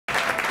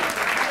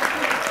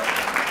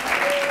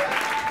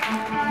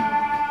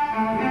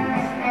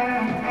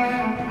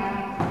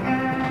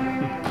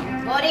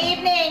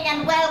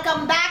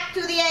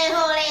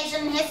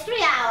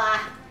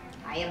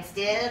I am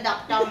still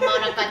Dr.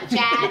 Monica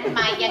Chan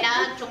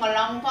Mayana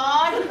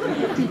Chumalongpon,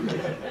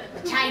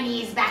 the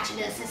Chinese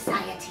Bachelor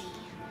Society.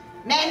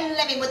 Men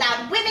living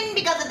without women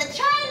because of the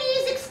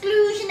Chinese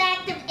Exclusion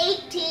Act of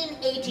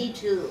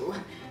 1882.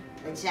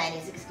 The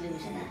Chinese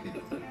Exclusion Act.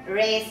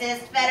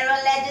 Racist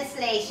federal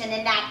legislation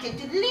enacted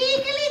to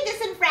legally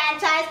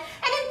disenfranchise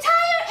an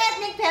entire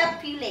ethnic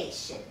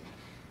population.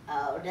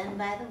 All done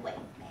by the white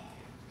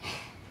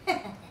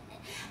man.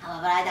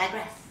 However, I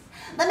digress.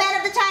 The men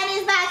of the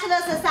Chinese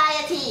Bachelor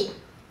Society,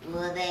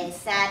 were they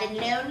sad and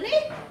lonely?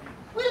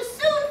 We'll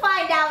soon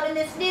find out in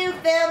this new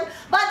film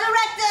by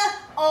director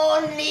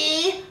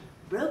only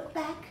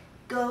Brokeback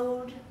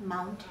Gold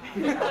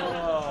Mountain.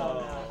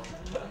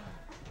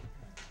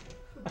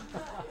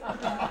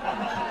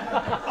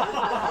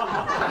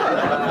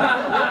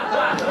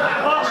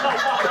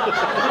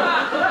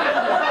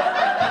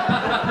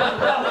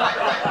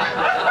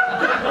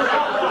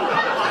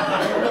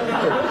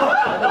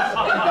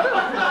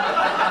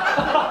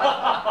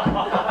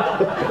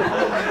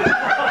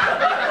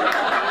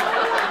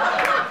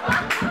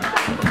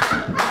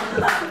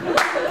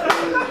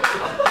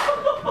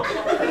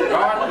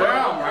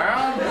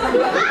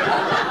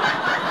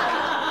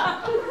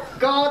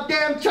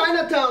 Goddamn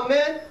Chinatown,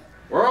 man!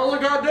 Where are all the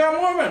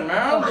goddamn women,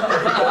 man?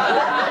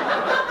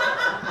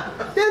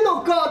 There's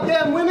no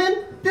goddamn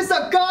women! This is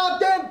a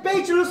goddamn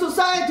bachelor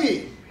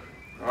society!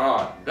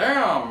 God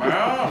damn,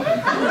 man!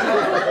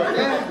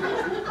 Yeah.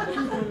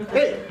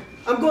 Hey,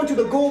 I'm going to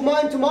the gold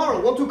mine tomorrow.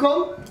 Want to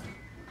come?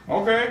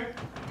 Okay.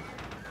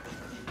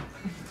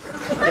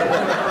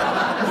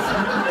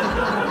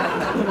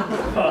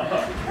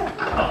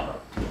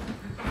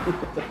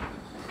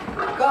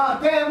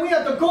 Goddamn, we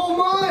at the gold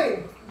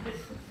mine!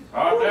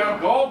 Goddamn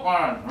gold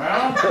mines,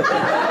 man!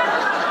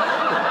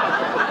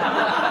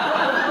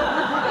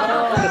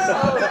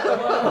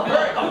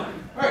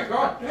 Hey,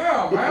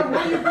 goddamn, man,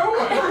 where you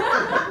going?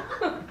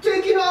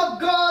 Taking off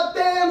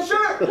goddamn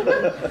shirt!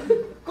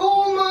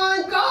 Gold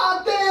mine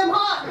goddamn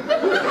hot!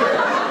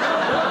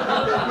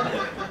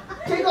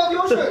 Take off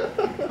your shirt!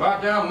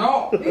 Goddamn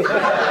no!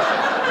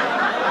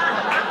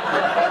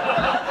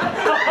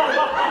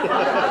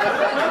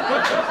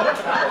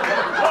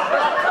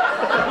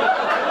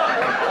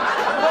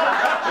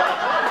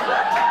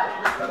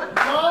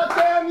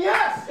 Goddamn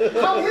yes!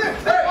 Come here!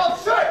 Take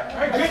off shirt!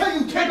 Hey, I tell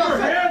you, take off your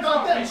shirt! hands off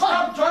Goddamn me!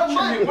 hot! Stop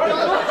touching me! What?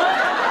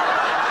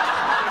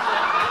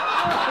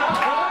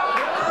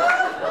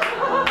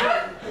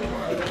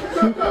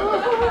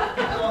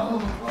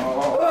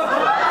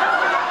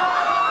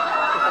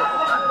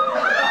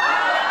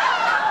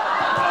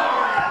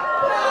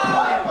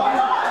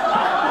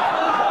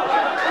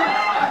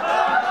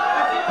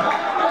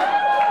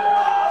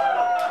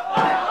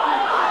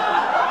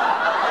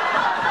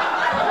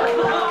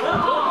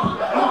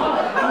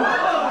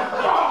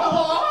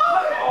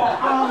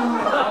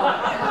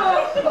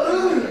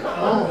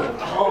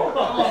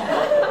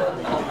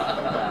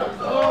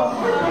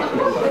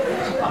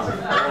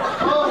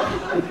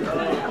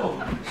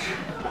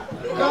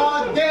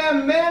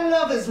 Goddamn man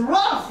love is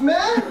rough,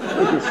 man!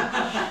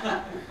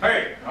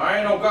 Hey, I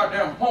ain't no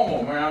goddamn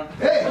homo, man.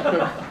 Hey,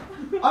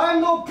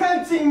 I'm no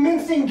prancing,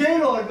 mincing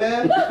gaylord,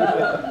 man.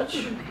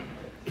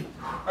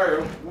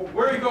 Hey,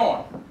 where are you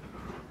going?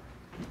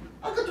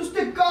 I got to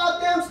stick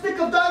goddamn stick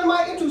of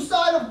dynamite into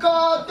side of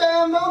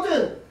goddamn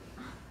mountain.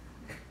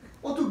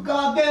 Want to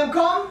goddamn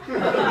come?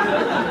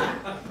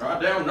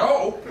 Goddamn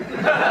no!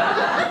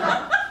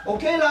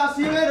 Okay, lad,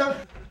 see you later.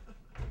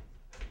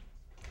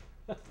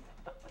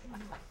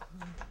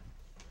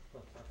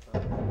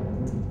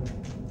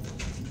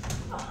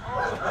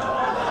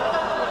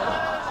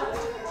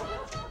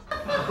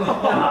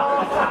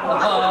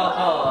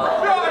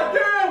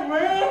 Goddamn,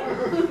 man!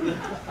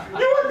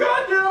 You were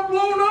goddamn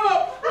blown up!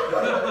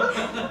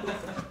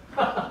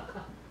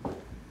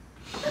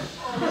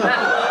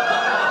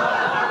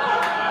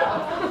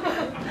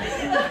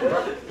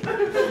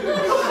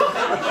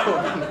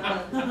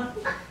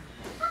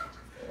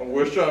 I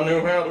wish I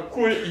knew how to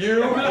quit you.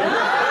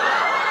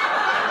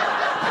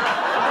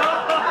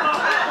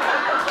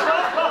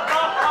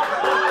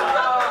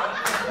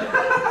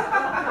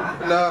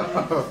 No.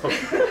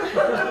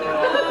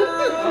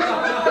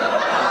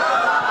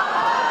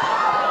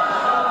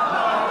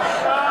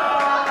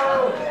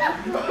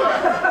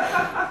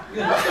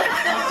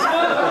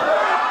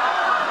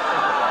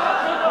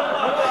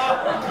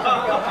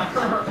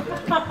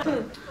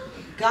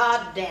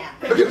 God damn.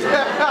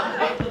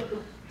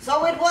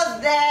 So it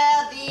was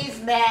there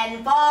these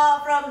men,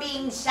 far from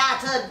being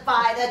shattered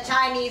by the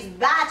Chinese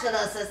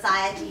Bachelor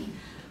Society,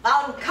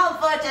 found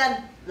comfort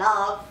and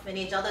love in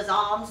each other's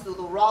arms through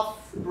the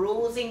rough,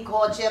 bruising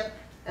courtship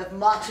of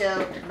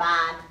macho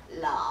man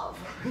love.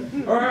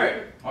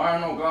 Hey, I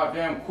ain't no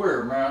goddamn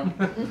queer, man.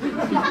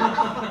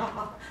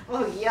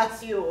 Oh,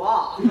 yes, you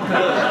are.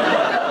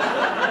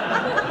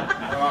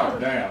 God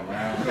damn,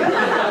 man.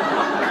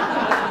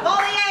 For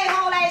the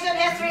A-Hole Asian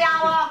History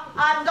Hour,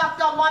 I'm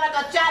Dr.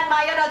 Monica Chan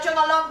Mayana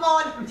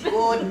Chungalongpon.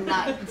 Good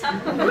night.